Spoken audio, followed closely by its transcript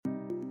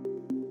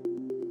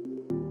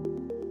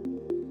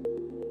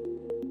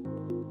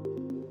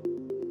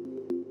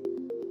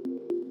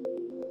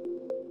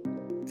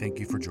thank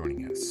you for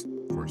joining us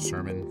for a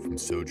sermon from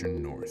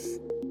Sojourn North.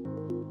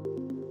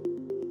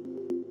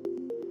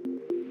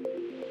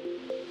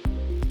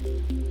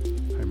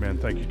 Amen.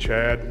 Thank you,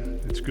 Chad.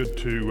 It's good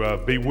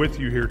to be with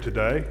you here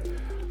today.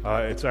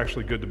 It's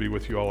actually good to be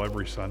with you all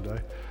every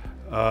Sunday.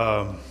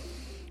 That's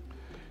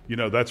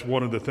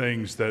one of the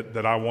things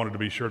that I wanted to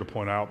be sure to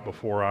point out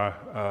before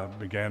I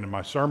began in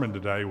my sermon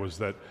today was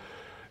that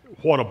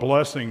what a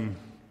blessing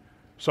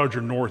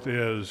Sojourn North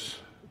is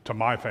to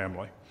my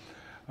family.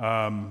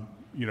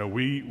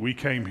 We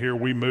came here,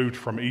 we moved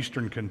from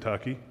Eastern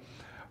Kentucky,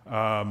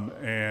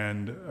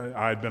 and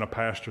I had been a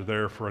pastor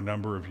there for a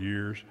number of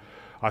years.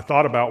 I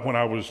thought about when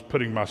I was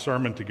putting my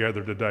sermon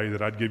together today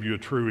that I'd give you a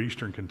true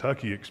Eastern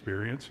Kentucky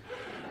experience.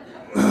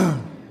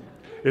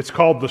 It's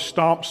called the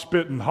Stomp,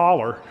 Spit, and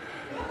Holler,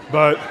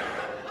 but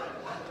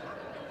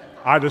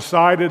I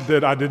decided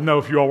that I didn't know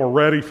if you all were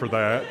ready for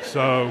that,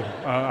 so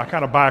I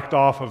kind of backed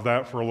off of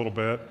that for a little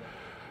bit.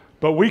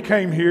 But we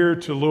came here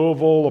to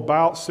Louisville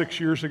about 6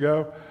 years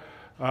ago,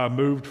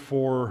 moved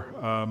for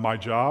my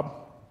job,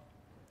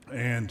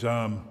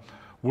 and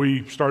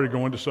we started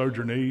going to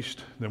Sojourn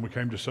East, then we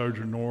came to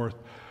Sojourn North.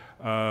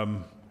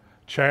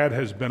 Chad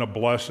has been a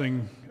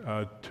blessing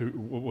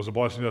was a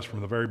blessing to us from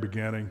the very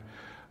beginning,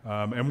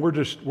 and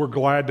we're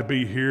glad to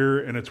be here,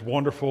 and it's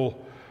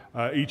wonderful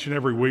each and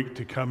every week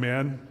to come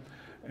in,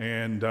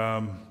 and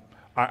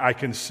I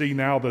can see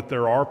now that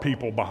there are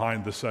people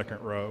behind the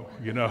second row.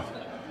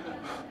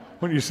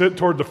 When you sit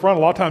toward the front, a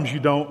lot of times you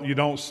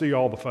don't see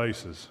all the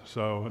faces,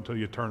 so until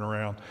you turn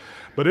around.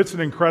 But it's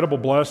an incredible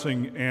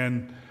blessing,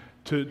 and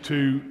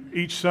to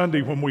each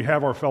Sunday when we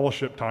have our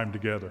fellowship time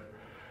together,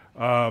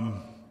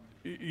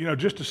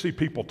 just to see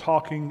people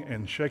talking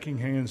and shaking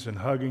hands and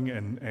hugging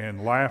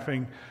and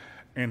laughing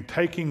and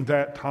taking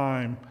that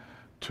time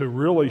to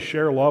really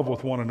share love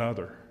with one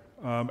another.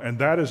 And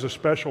that is a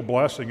special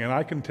blessing, and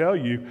I can tell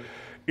you,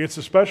 it's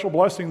a special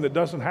blessing that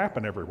doesn't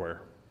happen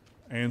everywhere.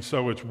 And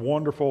so it's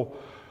wonderful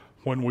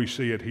when we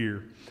see it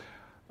here.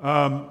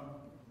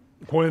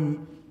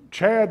 When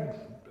Chad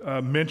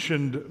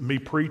mentioned me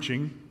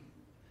preaching,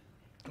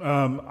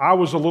 I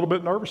was a little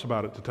bit nervous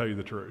about it, to tell you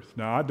the truth.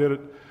 Now,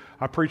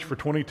 I preached for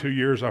 22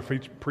 years. I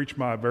preached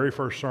my very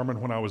first sermon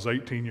when I was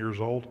 18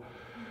 years old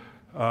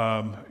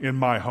in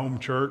my home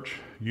church,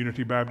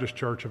 Unity Baptist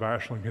Church of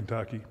Ashland,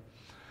 Kentucky.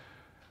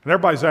 And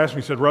everybody's asked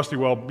me, said, Rusty,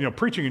 well,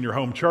 preaching in your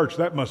home church,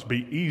 that must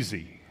be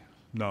easy.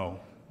 No.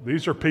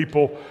 These are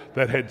people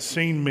that had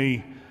seen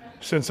me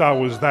since I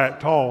was that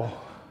tall.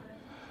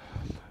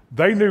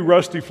 They knew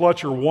Rusty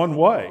Fletcher one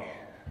way,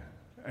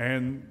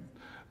 and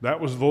that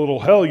was the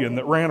little hellion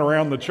that ran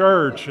around the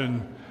church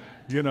and,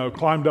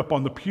 climbed up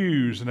on the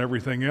pews and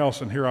everything else,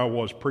 and here I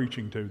was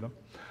preaching to them.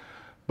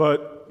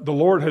 But the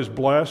Lord has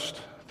blessed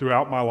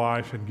throughout my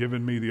life and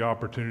given me the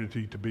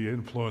opportunity to be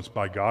influenced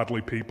by godly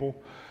people,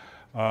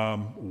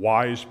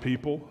 wise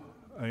people,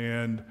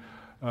 and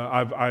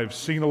I've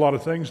seen a lot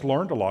of things,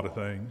 learned a lot of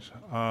things,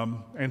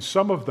 and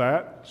some of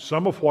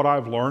what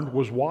I've learned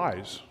was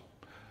wise.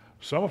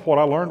 Some of what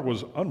I learned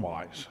was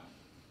unwise.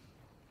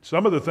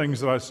 Some of the things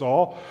that I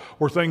saw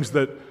were things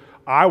that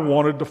I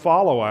wanted to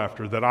follow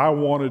after, that I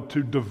wanted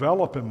to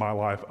develop in my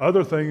life.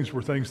 Other things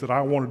were things that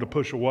I wanted to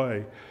push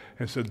away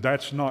and said,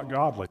 that's not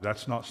godly.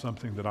 That's not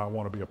something that I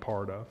want to be a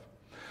part of.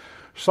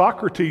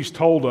 Socrates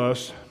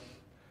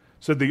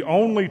said, the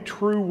only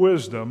true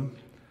wisdom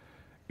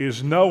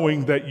is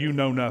knowing that you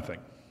know nothing.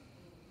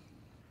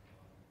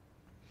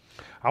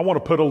 I want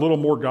to put a little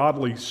more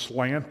godly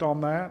slant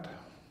on that.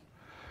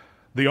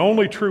 The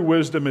only true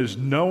wisdom is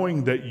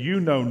knowing that you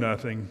know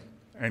nothing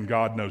and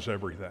God knows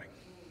everything.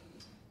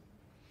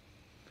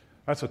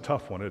 That's a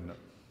tough one, isn't it?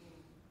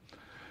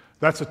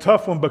 That's a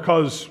tough one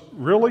because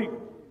really,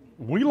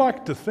 we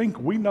like to think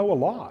we know a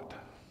lot.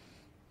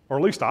 Or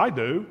at least I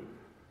do,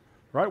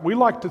 right? We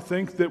like to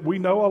think that we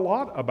know a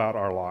lot about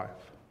our life.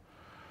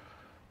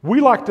 We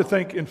like to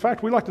think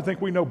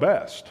we know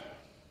best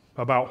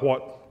about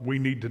what we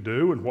need to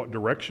do and what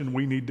direction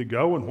we need to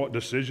go and what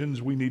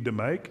decisions we need to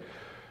make.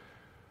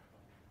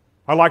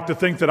 I like to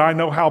think that I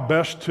know how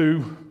best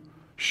to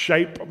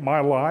shape my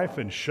life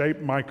and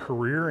shape my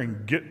career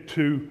and get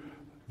to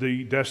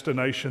the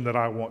destination that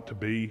I want to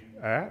be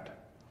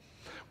at.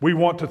 We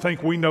want to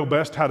think we know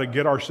best how to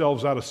get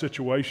ourselves out of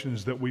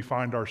situations that we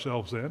find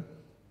ourselves in.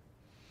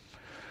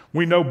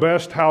 We know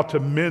best how to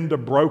mend a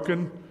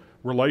broken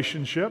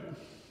relationship.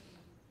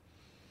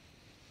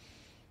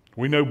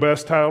 We know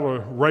best how to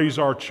raise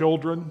our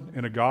children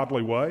in a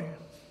godly way.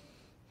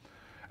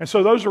 And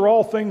so those are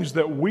all things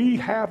that we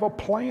have a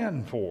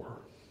plan for.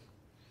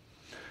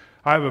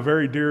 I have a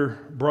very dear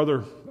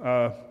brother,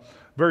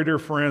 very dear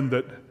friend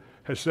that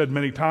has said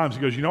many times,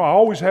 he goes, I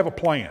always have a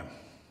plan.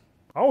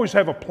 I always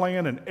have a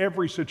plan in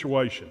every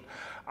situation.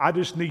 I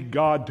just need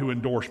God to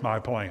endorse my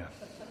plan.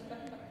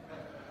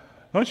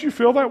 Don't you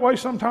feel that way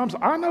sometimes?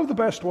 I know the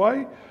best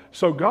way.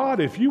 So God,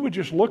 if you would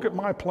just look at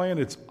my plan,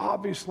 it's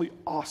obviously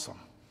awesome.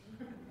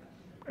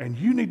 And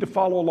you need to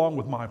follow along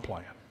with my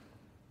plan.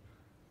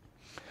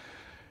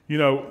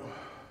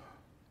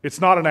 It's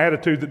not an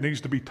attitude that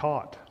needs to be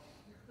taught.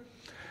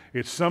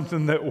 It's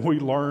something that we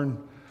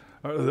learn,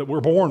 that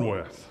we're born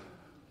with.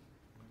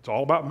 It's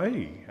all about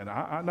me. And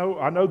I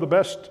know the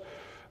best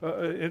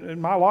in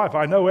my life.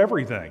 I know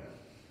everything,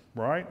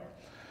 right?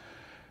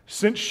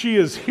 Since she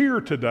is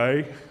here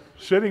today,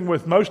 sitting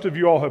with, most of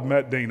you all have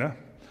met Dina.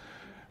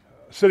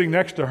 Sitting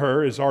next to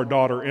her is our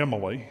daughter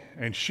Emily,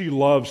 and she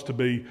loves to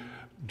be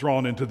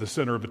drawn into the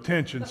center of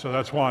attention, so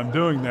that's why I'm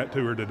doing that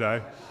to her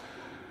today.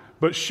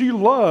 But she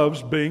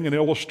loves being an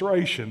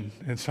illustration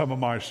in some of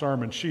my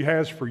sermons. She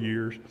has for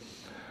years.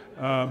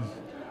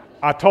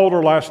 I told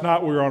her last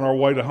night we were on our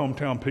way to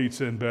Hometown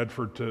Pizza in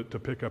Bedford to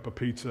pick up a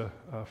pizza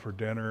for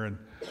dinner, and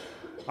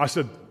I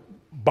said,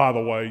 by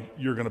the way,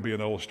 you're going to be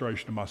an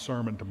illustration of my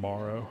sermon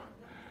tomorrow.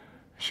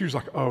 She was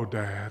like, oh,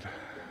 Dad,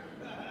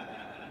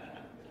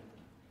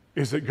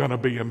 is it going to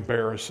be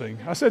embarrassing?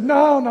 I said,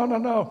 no.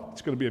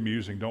 It's going to be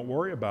amusing. Don't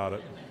worry about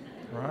it,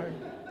 right?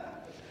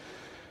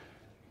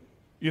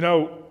 You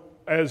know,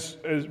 as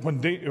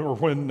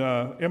when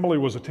Emily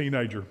was a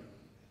teenager,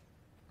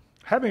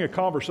 having a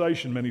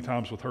conversation many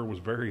times with her was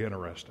very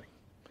interesting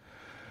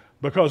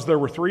because there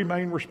were three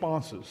main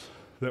responses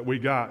that we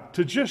got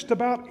to just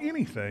about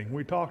anything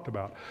we talked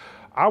about.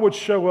 I would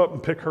show up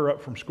and pick her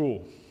up from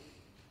school,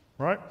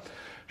 right?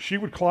 She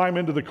would climb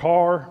into the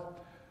car,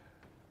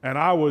 and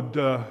I would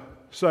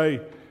say,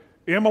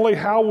 Emily,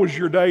 how was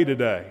your day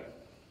today?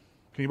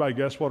 Can anybody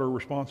guess what her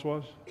response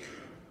was?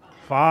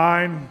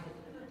 Fine.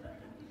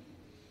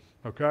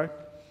 Okay.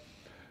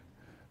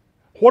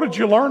 What did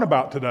you learn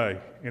about today?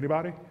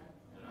 Anybody?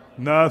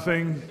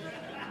 Nothing.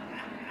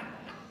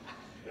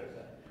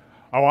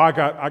 Oh, I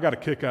got a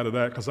kick out of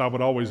that because I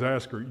would always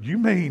ask her, you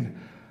mean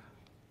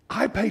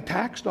I pay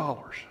tax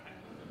dollars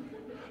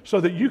so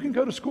that you can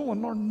go to school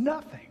and learn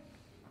nothing?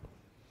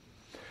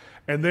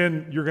 And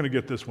then you're going to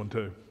get this one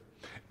too.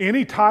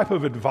 Any type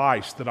of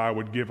advice that I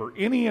would give her,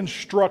 any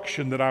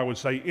instruction that I would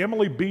say,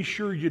 Emily, be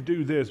sure you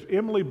do this.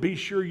 Emily, be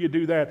sure you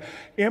do that.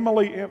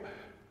 Emily,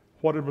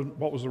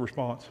 what was the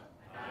response?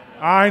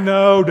 I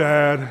know,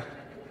 Dad.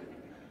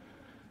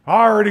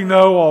 I already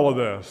know all of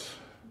this,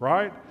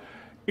 right?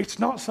 It's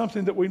not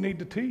something that we need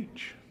to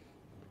teach.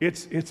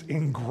 It's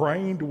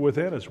ingrained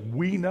within us.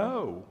 We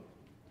know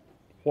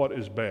what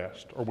is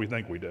best, or we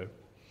think we do.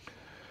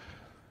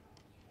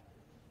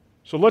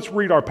 So let's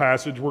read our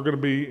passage. We're going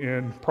to be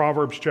in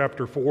Proverbs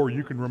chapter 4.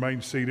 You can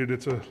remain seated.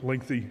 It's a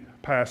lengthy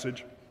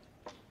passage.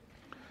 It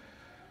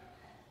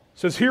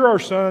says, hear our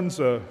sons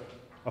a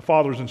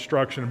father's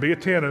instruction, and be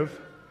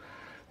attentive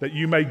that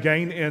you may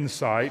gain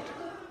insight.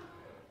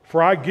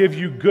 For I give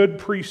you good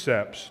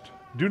precepts.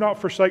 Do not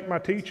forsake my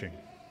teaching.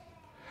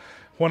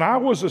 When I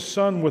was a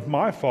son with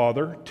my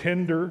father,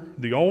 tender,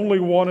 the only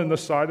one in the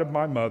sight of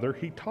my mother,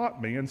 he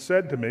taught me and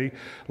said to me,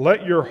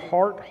 let your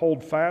heart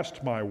hold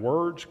fast my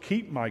words,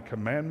 keep my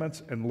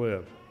commandments and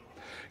live.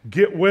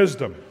 Get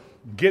wisdom,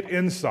 get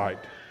insight.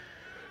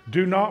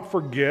 Do not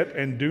forget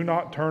and do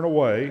not turn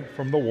away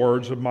from the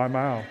words of my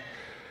mouth.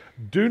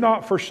 Do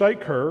not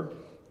forsake her,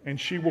 and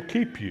she will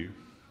keep you.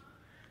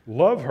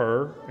 Love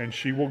her, and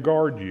she will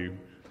guard you.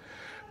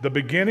 The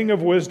beginning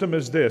of wisdom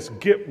is this,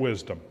 get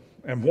wisdom.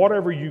 And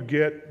whatever you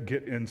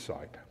get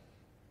insight.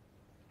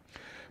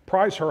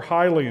 Prize her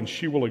highly, and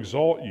she will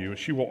exalt you.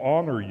 She will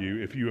honor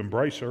you if you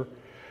embrace her.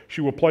 She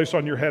will place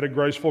on your head a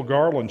graceful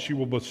garland. She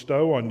will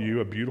bestow on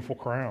you a beautiful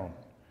crown.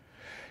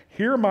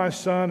 Hear, my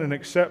son, and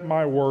accept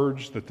my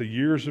words, that the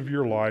years of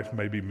your life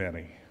may be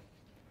many.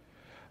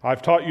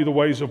 I've taught you the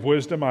ways of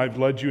wisdom. I've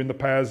led you in the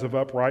paths of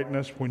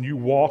uprightness. When you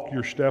walk,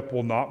 your step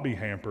will not be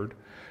hampered.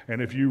 And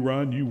if you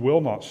run, you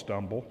will not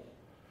stumble.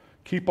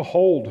 Keep a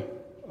hold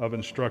of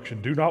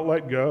instruction. Do not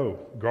let go.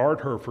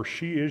 Guard her, for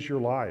she is your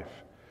life.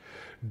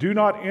 Do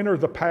not enter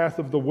the path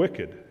of the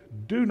wicked.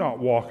 Do not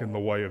walk in the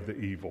way of the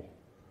evil.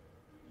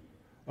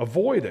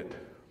 Avoid it.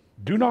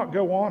 Do not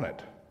go on it.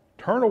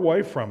 Turn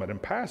away from it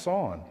and pass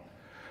on.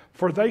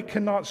 For they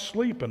cannot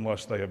sleep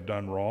unless they have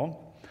done wrong.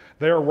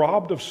 They are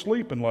robbed of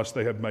sleep unless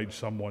they have made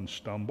someone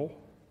stumble.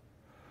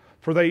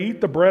 For they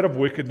eat the bread of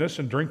wickedness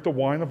and drink the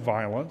wine of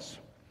violence.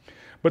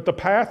 But the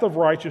path of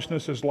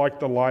righteousness is like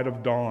the light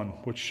of dawn,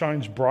 which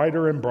shines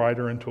brighter and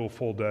brighter until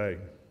full day.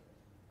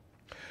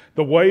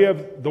 The way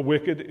of the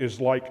wicked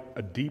is like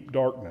a deep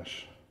darkness.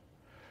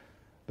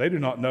 They do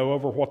not know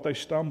over what they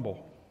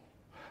stumble.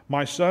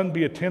 My son,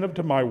 be attentive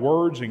to my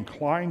words.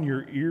 Incline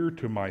your ear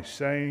to my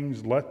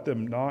sayings. Let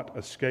them not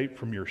escape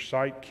from your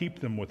sight. Keep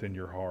them within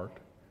your heart.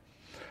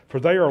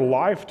 For they are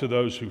life to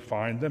those who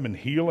find them and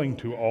healing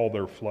to all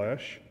their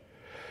flesh.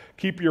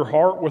 Keep your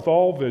heart with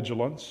all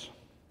vigilance,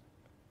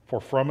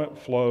 for from it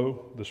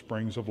flow the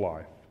springs of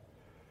life.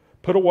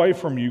 Put away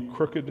from you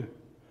crooked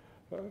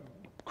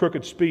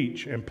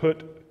speech, and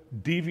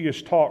put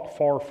devious talk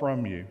far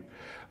from you.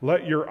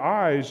 Let your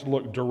eyes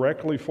look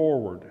directly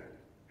forward,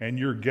 and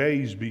your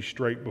gaze be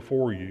straight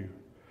before you.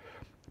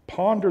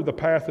 Ponder the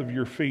path of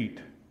your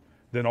feet,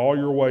 then all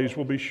your ways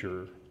will be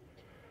sure.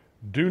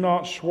 Do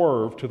not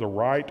swerve to the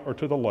right or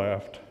to the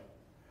left.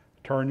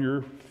 Turn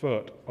your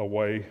foot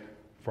away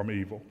from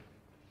evil.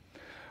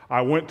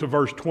 I went to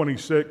verse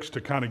 26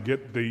 to kind of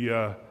get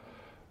the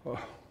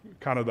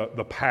kind of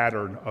the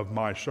pattern of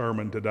my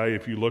sermon today.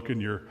 If you look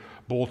in your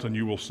bulletin,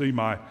 you will see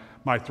my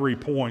 3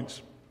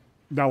 points.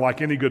 Now,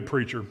 like any good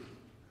preacher,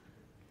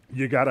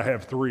 you got to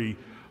have 3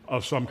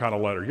 of some kind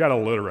of letter. You got to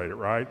alliterate it,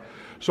 right?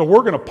 So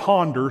we're going to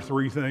ponder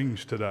 3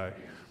 things today.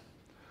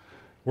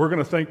 We're going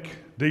to think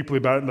deeply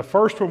about it. And the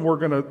first one we're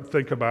going to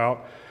think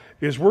about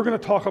is we're going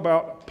to talk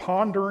about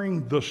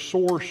pondering the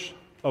source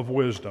of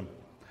wisdom.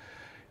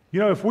 You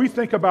know, if we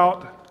think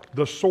about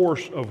the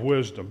source of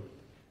wisdom,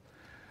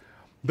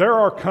 there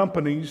are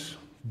companies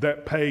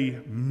that pay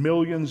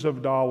millions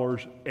of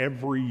dollars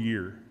every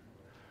year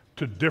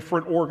to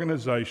different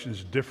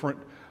organizations, different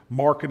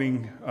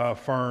marketing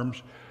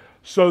firms,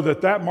 so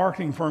that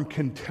marketing firm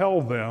can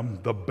tell them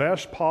the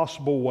best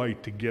possible way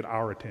to get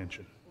our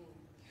attention.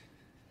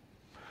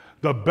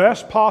 The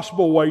best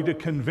possible way to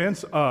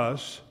convince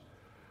us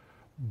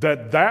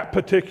that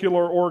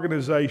particular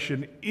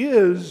organization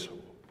is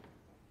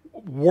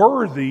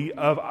worthy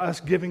of us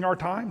giving our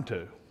time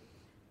to.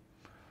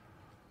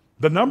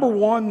 The number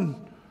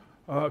one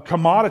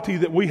commodity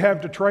that we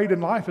have to trade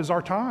in life is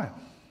our time.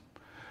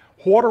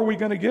 What are we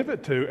going to give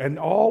it to? And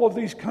all of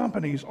these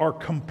companies are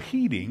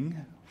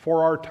competing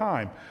for our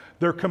time.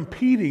 They're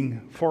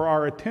competing for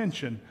our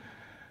attention.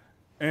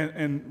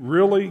 And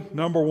really,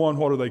 number one,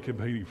 what are they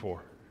competing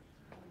for?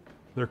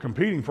 They're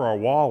competing for our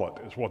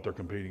wallet is what they're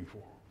competing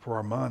for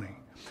our money.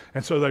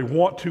 And so they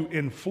want to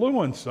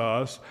influence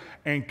us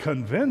and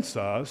convince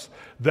us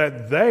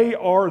that they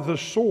are the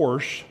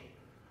source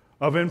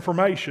of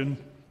information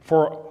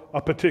for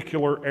a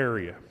particular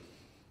area.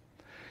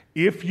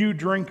 If you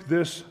drink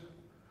this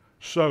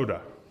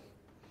soda,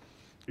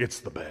 it's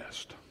the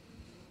best.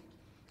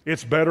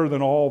 It's better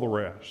than all the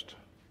rest.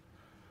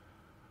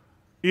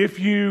 If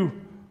you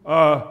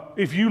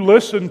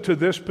listen to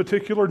this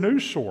particular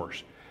news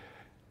source,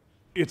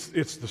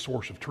 it's the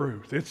source of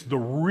truth. It's the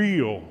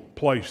real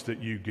place that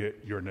you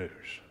get your news.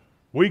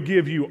 We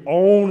give you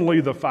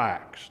only the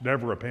facts,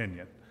 never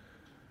opinion.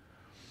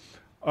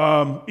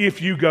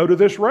 If you go to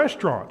this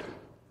restaurant,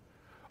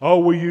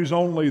 we use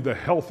only the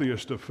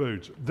healthiest of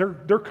foods.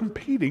 They're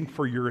competing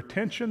for your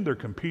attention. They're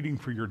competing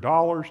for your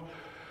dollars.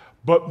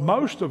 But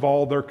most of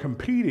all, they're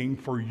competing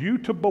for you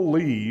to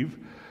believe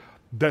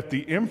that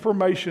the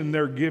information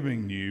they're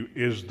giving you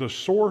is the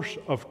source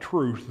of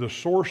truth, the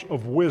source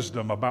of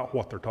wisdom about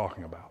what they're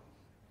talking about.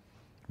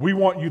 We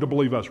want you to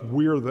believe us.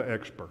 We're the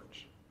experts.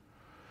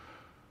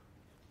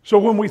 So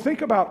when we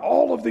think about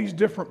all of these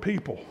different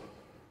people,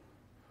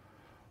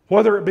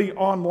 whether it be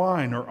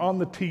online or on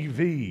the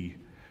TV,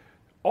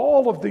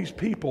 all of these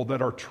people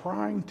that are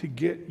trying to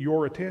get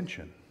your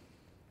attention,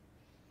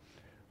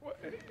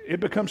 it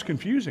becomes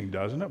confusing,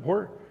 doesn't it?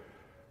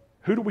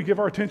 Who do we give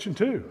our attention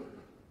to?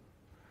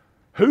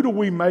 Who do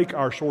we make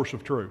our source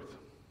of truth?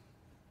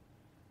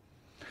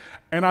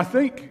 And I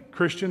think,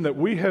 Christian, that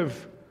we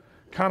have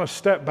kind of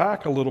stepped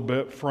back a little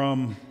bit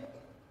from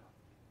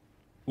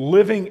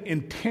living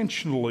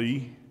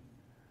intentionally,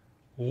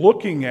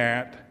 looking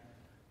at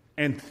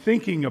and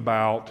thinking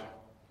about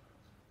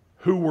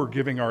who we're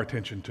giving our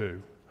attention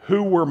to,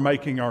 who we're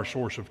making our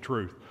source of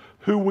truth,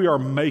 who we are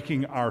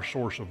making our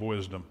source of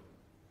wisdom.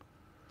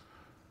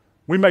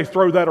 We may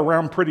throw that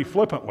around pretty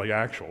flippantly,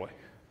 actually.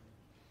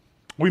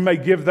 We may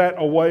give that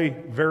away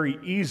very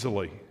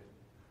easily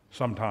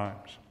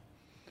sometimes.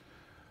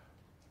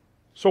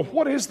 So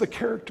what is the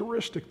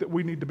characteristic that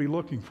we need to be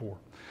looking for?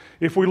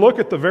 If we look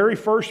at the very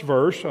first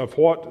verse of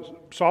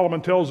what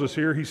Solomon tells us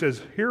here, he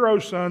says, "Hear, O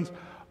sons,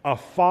 a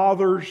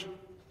father's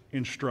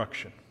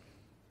instruction."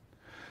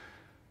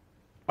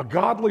 A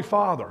godly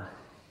father.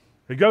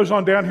 He goes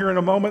on down here in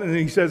a moment and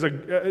he says,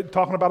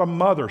 talking about a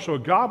mother. So a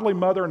godly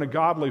mother and a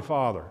godly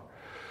father.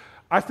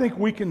 I think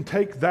we can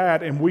take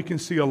that and we can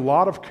see a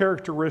lot of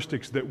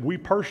characteristics that we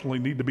personally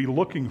need to be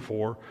looking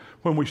for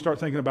when we start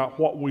thinking about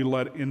what we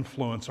let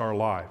influence our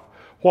life,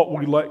 what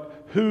we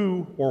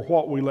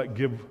let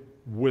give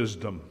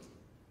wisdom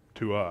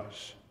to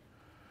us.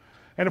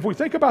 And if we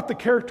think about the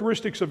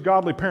characteristics of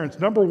godly parents,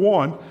 number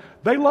one,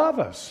 they love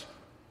us.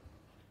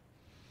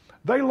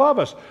 They love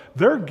us.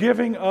 They're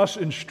giving us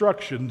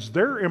instructions.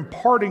 They're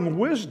imparting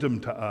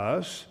wisdom to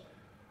us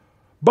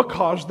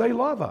because they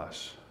love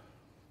us.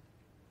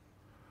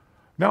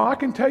 Now, I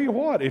can tell you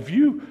what, if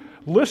you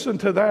listen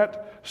to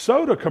that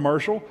soda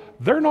commercial,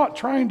 they're not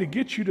trying to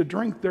get you to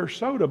drink their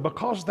soda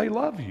because they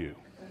love you.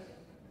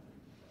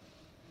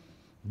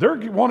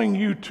 They're wanting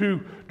you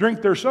to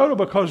drink their soda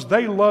because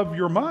they love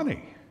your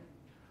money.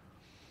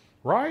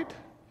 Right?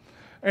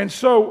 And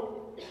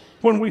so,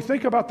 when we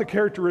think about the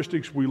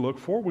characteristics we look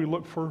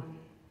for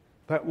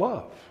that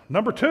love.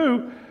 Number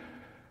two,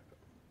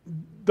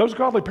 those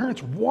godly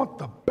parents want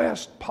the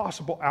best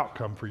possible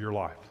outcome for your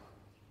life.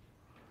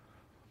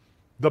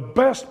 The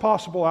best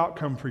possible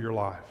outcome for your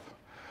life.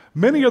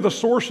 Many of the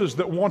sources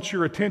that want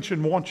your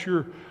attention, want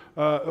you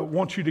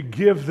to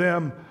give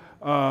them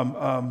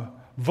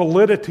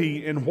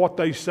validity in what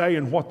they say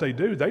and what they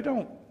do. They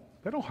don't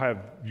have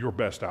your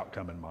best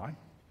outcome in mind.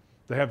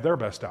 They have their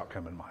best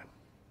outcome in mind.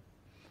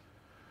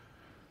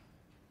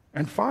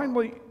 And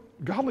finally,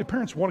 godly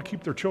parents want to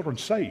keep their children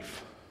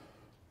safe.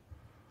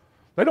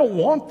 They don't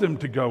want them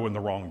to go in the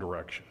wrong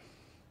direction.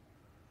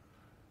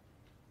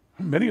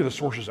 Many of the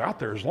sources out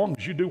there, as long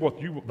as you do what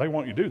they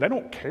want you to do, they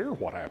don't care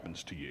what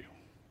happens to you,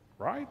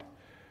 right?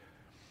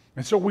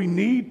 And so we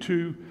need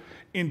to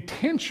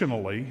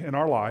intentionally, in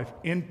our life,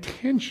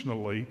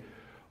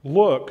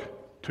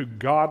 look to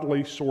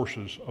godly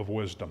sources of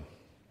wisdom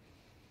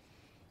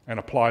and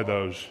apply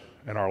those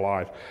in our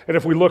life. And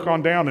if we look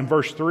on down in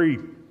verse 3,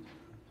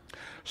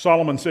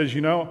 Solomon says,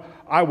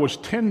 I was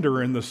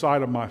tender in the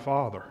sight of my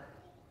father.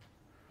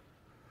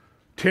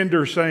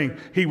 Tender saying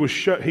he was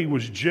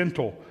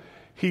gentle.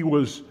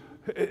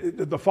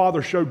 The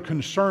father showed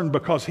concern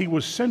because he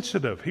was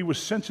sensitive. He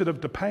was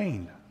sensitive to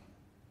pain.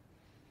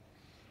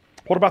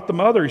 What about the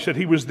mother? He said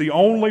he was the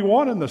only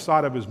one in the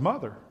sight of his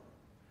mother.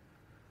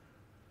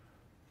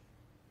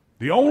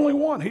 The only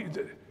one.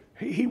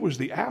 He was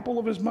the apple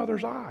of his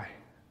mother's eye.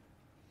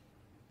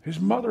 His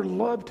mother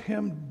loved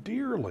him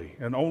dearly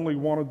and only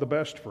wanted the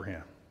best for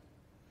him.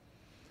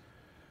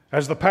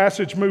 As the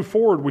passage moved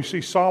forward, we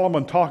see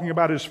Solomon talking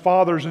about his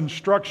father's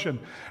instruction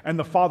and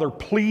the father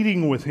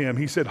pleading with him.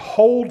 He said,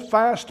 hold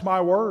fast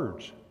my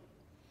words.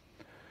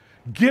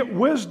 Get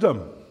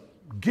wisdom.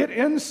 Get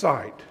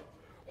insight.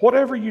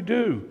 Whatever you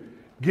do,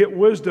 get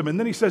wisdom. And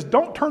then he says,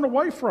 don't turn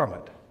away from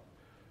it.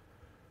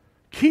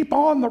 Keep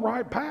on the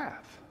right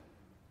path.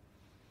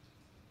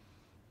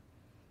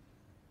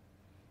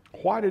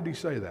 Why did he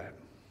say that?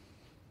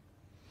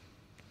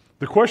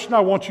 The question I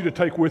want you to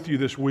take with you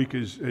this week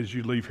as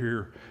you leave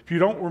here, if you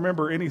don't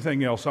remember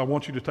anything else, I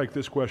want you to take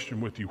this question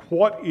with you.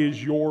 What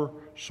is your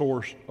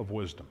source of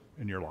wisdom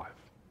in your life?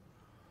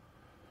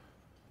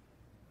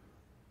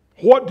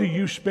 What do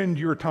you spend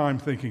your time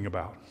thinking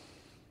about?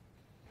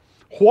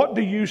 What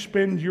do you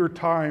spend your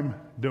time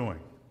doing?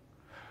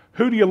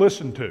 Who do you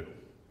listen to?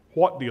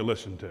 What do you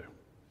listen to?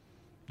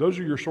 Those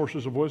are your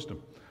sources of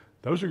wisdom.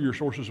 Those are your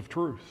sources of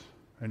truth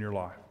in your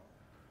life.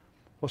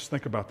 Let's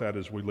think about that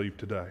as we leave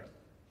today.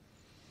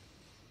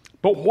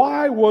 But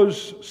why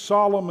was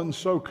Solomon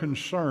so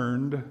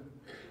concerned?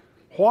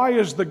 Why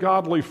is the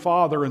godly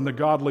father and the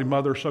godly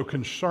mother so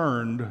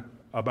concerned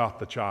about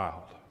the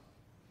child?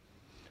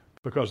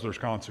 Because there's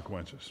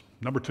consequences.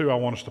 Number 2, I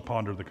want us to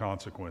ponder the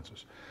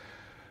consequences.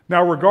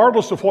 Now,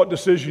 regardless of what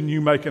decision you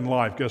make in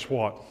life, guess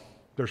what?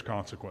 There's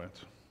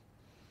consequence.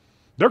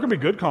 There can be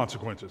good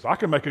consequences. I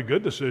can make a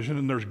good decision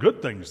and there's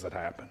good things that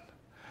happen.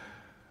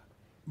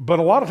 But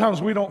a lot of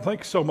times we don't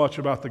think so much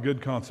about the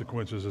good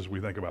consequences as we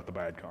think about the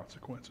bad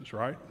consequences,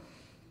 right?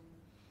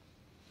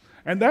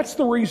 And that's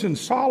the reason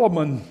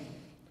Solomon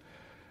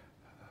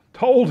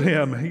told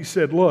him, he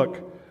said,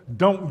 look,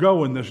 don't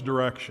go in this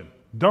direction.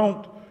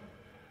 Don't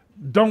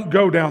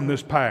go down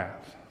this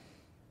path.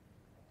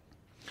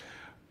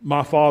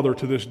 My father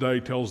to this day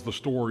tells the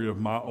story of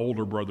my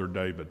older brother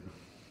David.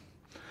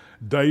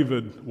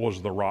 David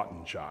was the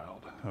rotten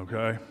child,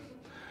 okay?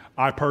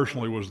 I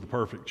personally was the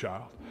perfect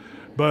child.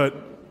 But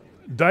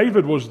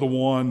David was the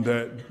one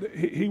that,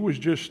 he was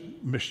just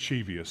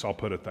mischievous, I'll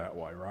put it that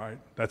way, right?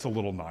 That's a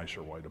little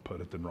nicer way to put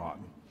it than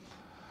rotten.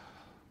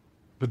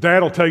 But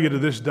Dad will tell you to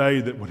this day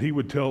that when he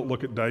would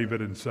look at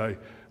David and say,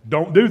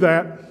 don't do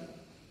that.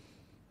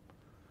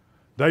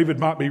 David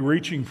might be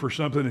reaching for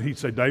something and he'd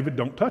say, David,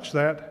 don't touch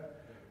that.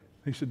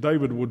 He said,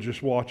 David would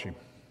just watch him.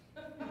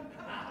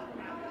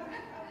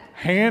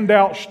 Hand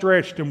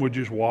outstretched and would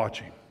just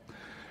watch him.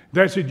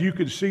 That said, you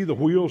could see the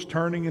wheels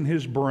turning in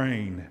his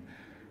brain.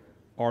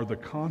 Are the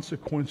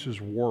consequences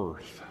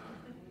worth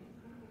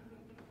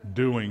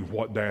doing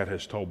what Dad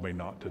has told me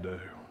not to do?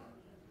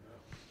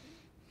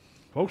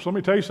 Folks, let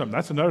me tell you something.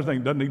 That's another thing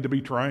that doesn't need to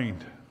be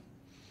trained.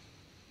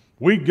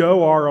 We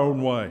go our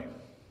own way.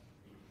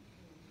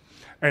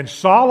 And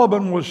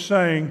Solomon was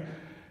saying,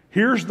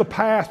 here's the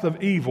path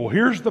of evil.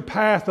 Here's the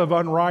path of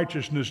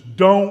unrighteousness.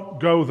 Don't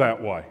go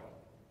that way.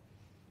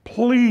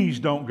 Please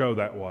don't go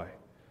that way.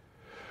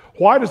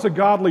 Why does a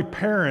godly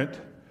parent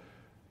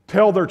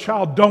tell their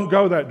child, don't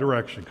go that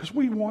direction? Because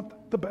we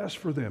want the best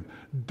for them.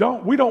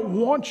 We don't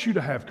want you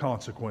to have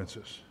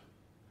consequences.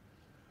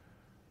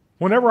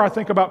 Whenever I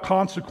think about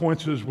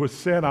consequences with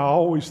sin, I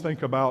always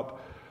think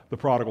about the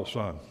prodigal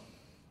son.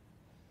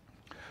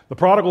 The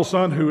prodigal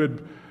son who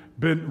had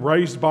been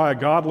raised by a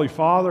godly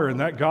father, and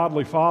that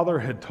godly father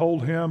had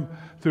told him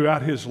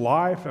throughout his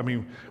life. I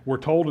mean, we're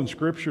told in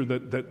Scripture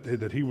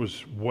that he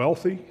was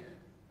wealthy.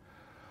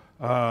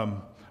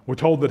 We're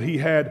told that he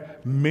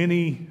had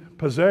many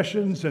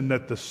possessions and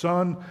that the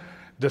son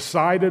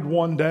decided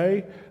one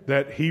day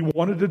that he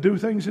wanted to do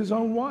things his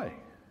own way.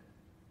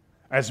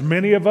 As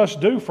many of us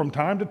do from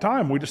time to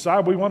time. We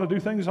decide we want to do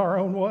things our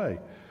own way.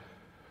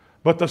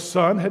 But the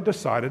son had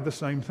decided the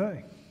same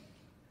thing.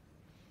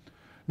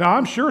 Now,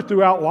 I'm sure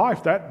throughout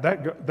life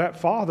that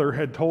father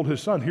had told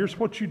his son, here's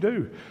what you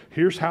do.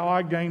 Here's how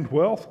I gained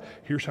wealth.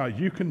 Here's how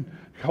you can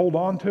hold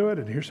on to it.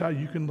 And here's how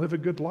you can live a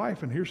good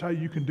life. And here's how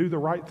you can do the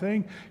right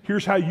thing.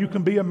 Here's how you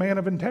can be a man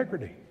of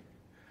integrity.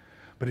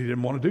 But he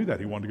didn't want to do that.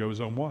 He wanted to go his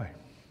own way.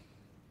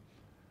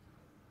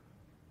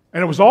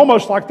 And it was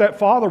almost like that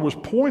father was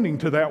pointing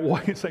to that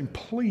way and saying,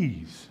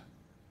 please,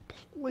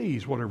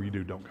 whatever you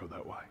do, don't go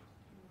that way.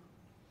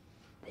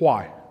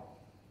 Why?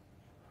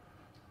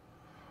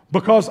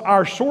 Because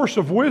our source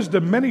of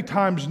wisdom many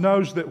times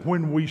knows that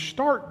when we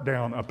start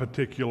down a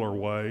particular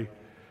way,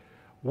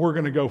 we're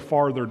going to go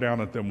farther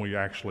down it than we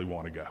actually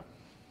want to go.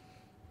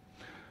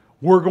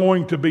 We're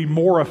going to be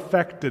more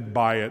affected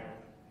by it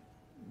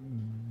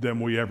than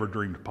we ever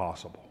dreamed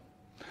possible.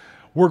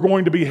 We're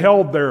going to be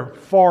held there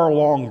far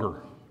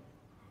longer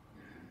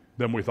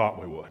than we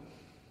thought we would.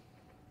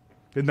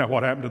 Isn't that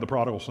what happened to the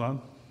prodigal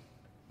son?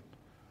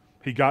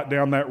 He got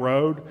down that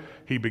road.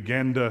 He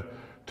began to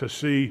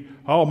see,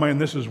 oh man,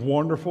 this is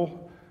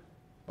wonderful.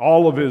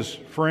 All of his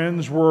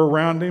friends were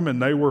around him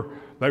and they were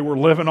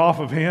living off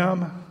of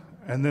him.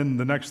 And then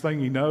the next thing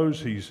he knows,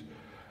 he's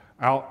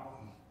out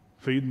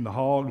feeding the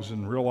hogs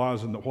and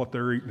realizing that what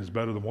they're eating is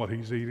better than what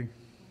he's eating.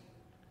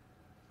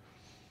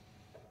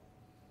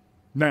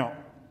 Now,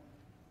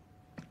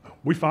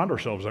 we find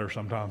ourselves there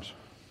sometimes.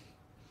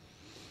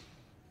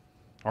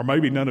 Or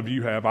maybe none of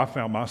you have. I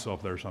found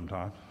myself there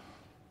sometimes.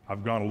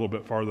 I've gone a little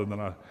bit farther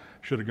than I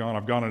should have gone.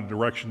 I've gone in a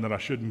direction that I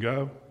shouldn't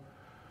go.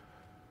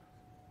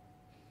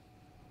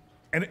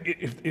 And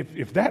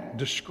if that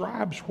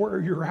describes where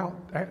you're out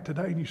at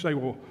today, and you say,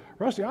 well,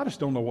 Rusty, I just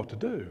don't know what to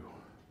do.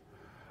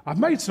 I've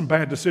made some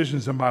bad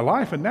decisions in my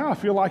life, and now I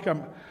feel like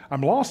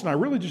I'm lost, and I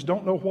really just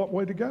don't know what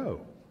way to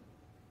go.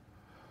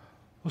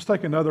 Let's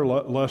take another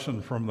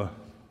lesson from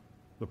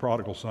the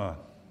prodigal son.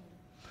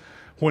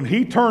 When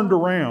he turned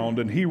around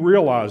and he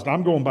realized,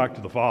 I'm going back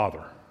to the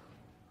Father.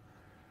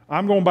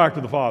 I'm going back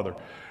to the Father.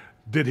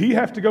 Did he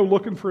have to go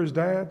looking for his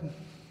dad?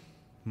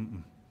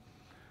 Mm-mm.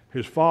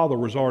 His father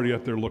was already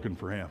up there looking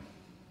for him.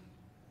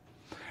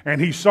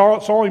 And he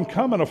saw him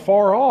coming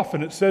afar off,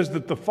 and it says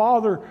that the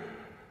father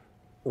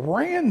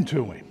ran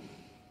to him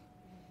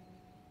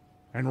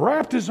and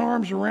wrapped his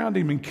arms around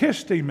him and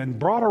kissed him and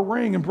brought a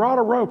ring and brought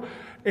a robe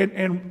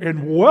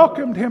and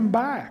welcomed him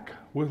back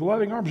with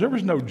loving arms. There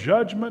was no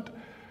judgment.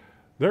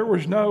 There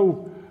was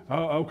no,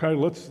 okay,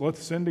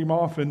 let's send him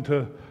off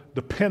into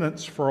the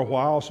penance for a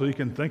while so he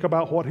can think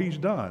about what he's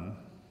done.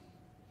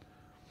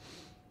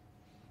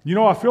 You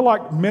know, I feel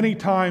like many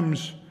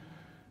times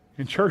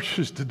in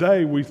churches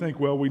today we think,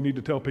 well, we need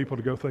to tell people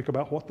to go think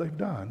about what they've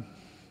done.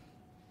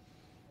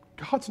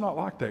 God's not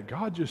like that.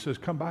 God just says,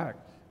 come back.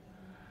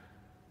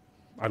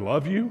 I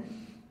love you.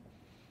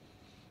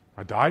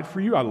 I died for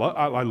you. I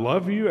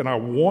love you, and I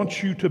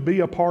want you to be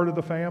a part of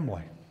the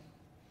family.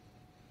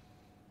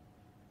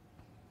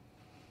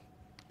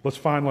 Let's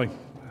finally,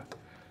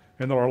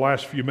 in our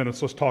last few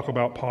minutes, let's talk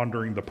about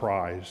pondering the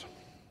prize.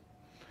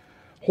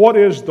 What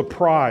is the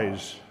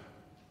prize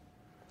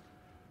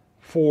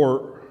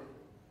for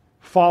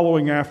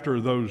following after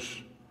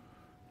those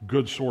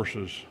good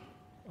sources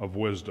of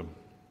wisdom?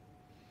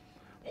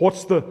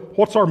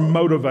 What's our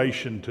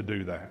motivation to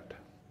do that?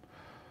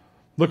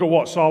 Look at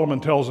what Solomon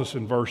tells us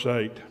in verse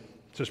 8. It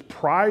says,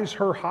 prize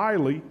her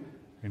highly,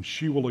 and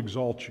she will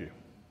exalt you.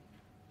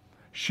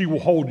 She will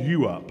hold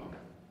you up.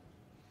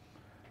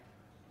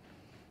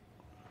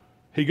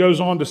 He goes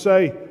on to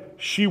say,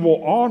 she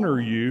will honor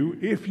you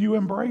if you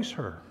embrace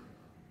her.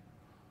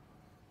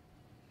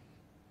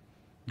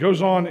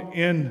 Goes on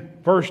in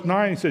verse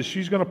 9, he says,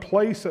 she's going to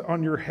place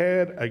on your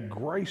head a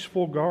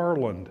graceful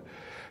garland.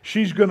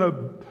 She's going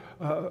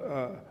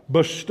to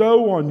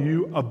bestow on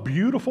you a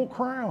beautiful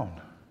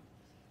crown.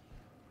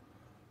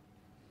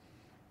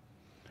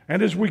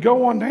 And as we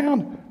go on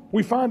down,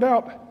 we find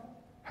out,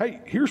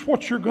 hey, here's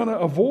what you're going to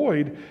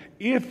avoid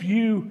if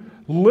you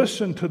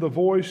listen to the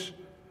voice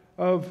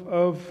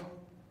of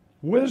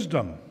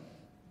wisdom.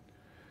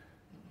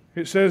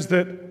 It says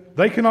that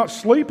they cannot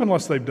sleep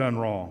unless they've done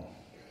wrong.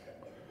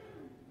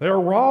 They are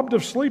robbed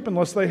of sleep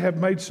unless they have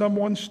made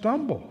someone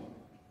stumble.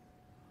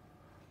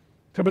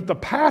 But the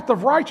path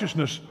of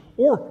righteousness,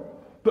 or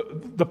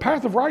the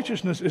path of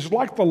righteousness is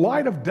like the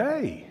light of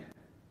day.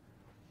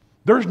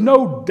 There's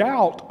no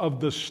doubt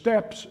of the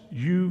steps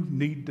you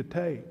need to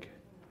take.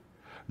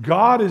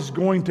 God is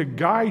going to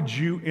guide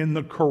you in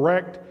the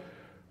correct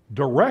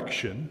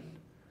direction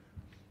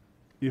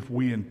if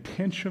we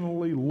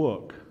intentionally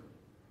look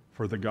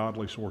for the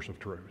godly source of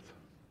truth,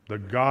 the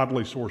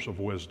godly source of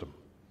wisdom,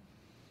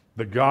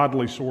 the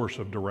godly source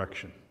of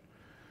direction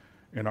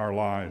in our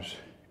lives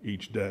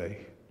each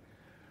day.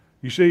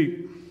 You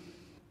see,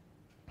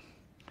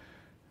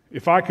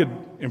 if I could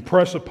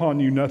impress upon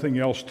you nothing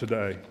else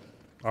today,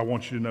 I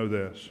want you to know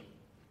this.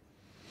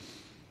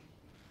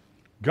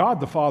 God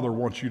the Father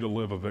wants you to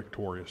live a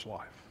victorious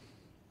life.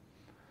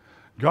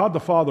 God the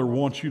Father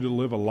wants you to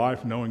live a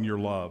life knowing you're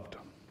loved.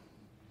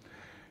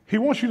 He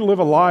wants you to live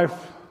a life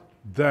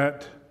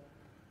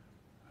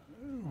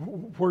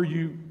where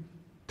you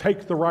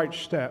take the right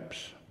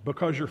steps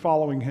because you're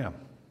following Him.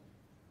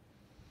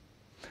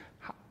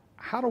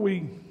 How do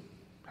we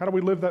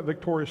live that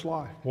victorious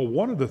life? Well,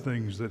 one of the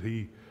things that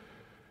He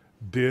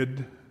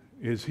did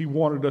is He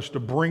wanted us to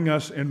bring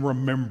us in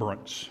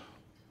remembrance.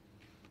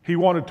 He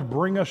wanted to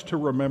bring us to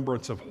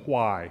remembrance of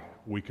why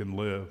we can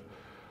live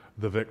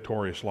the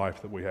victorious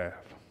life that we have.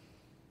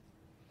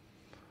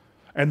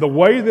 And the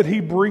way that He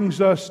brings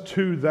us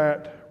to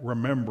that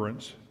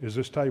remembrance is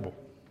this table.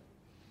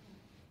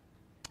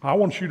 I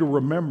want you to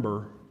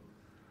remember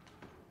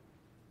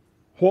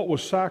what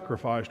was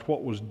sacrificed,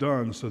 what was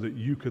done so that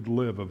you could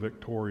live a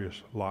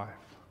victorious life,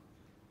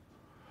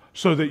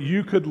 so that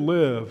you could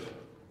live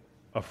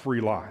a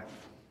free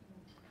life.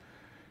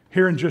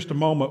 Here in just a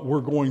moment,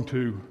 we're going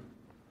to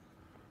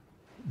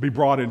be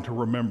brought into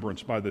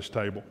remembrance by this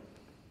table.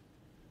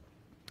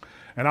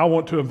 And I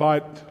want to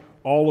invite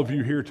all of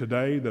you here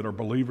today that are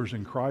believers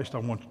in Christ, I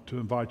want to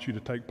invite you to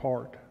take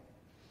part.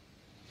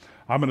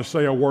 I'm going to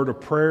say a word of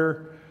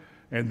prayer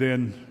and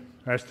then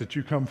ask that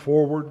you come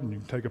forward and you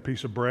can take a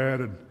piece of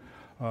bread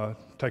and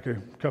take a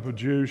cup of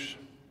juice,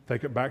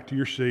 take it back to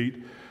your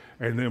seat,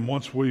 and then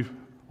once we've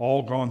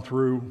all gone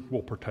through,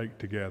 we'll partake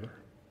together.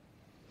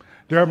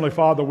 Dear Heavenly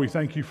Father, we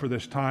thank you for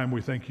this time.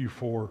 We thank you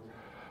for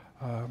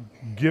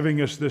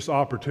giving us this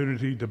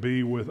opportunity to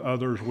be with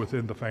others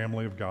within the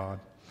family of God.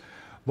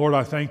 Lord,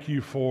 I thank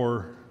you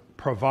for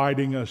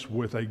providing us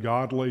with a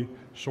godly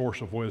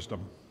source of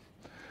wisdom,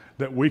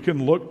 that we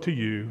can look to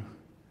you.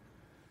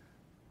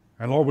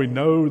 And Lord, we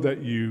know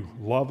that you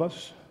love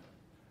us.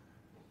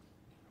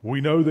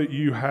 We know that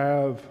you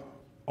have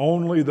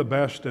only the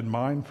best in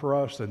mind for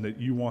us and that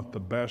you want the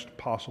best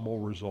possible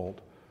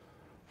result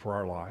for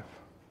our life.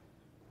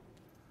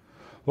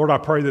 Lord, I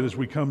pray that as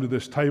we come to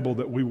this table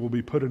that we will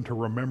be put into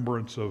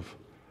remembrance of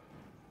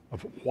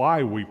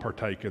why we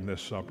partake in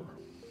this supper,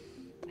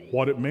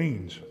 what it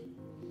means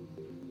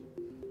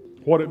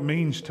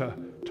to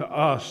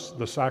us,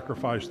 the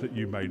sacrifice that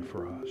you made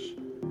for us.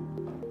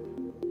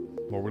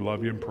 Lord, we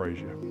love you and praise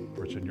you.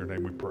 For it's in your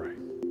name we pray.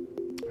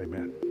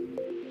 Amen.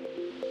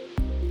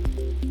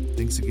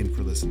 Thanks again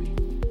for listening.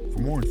 For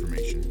more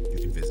information, you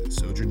can visit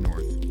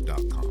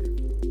sojournnorth.com.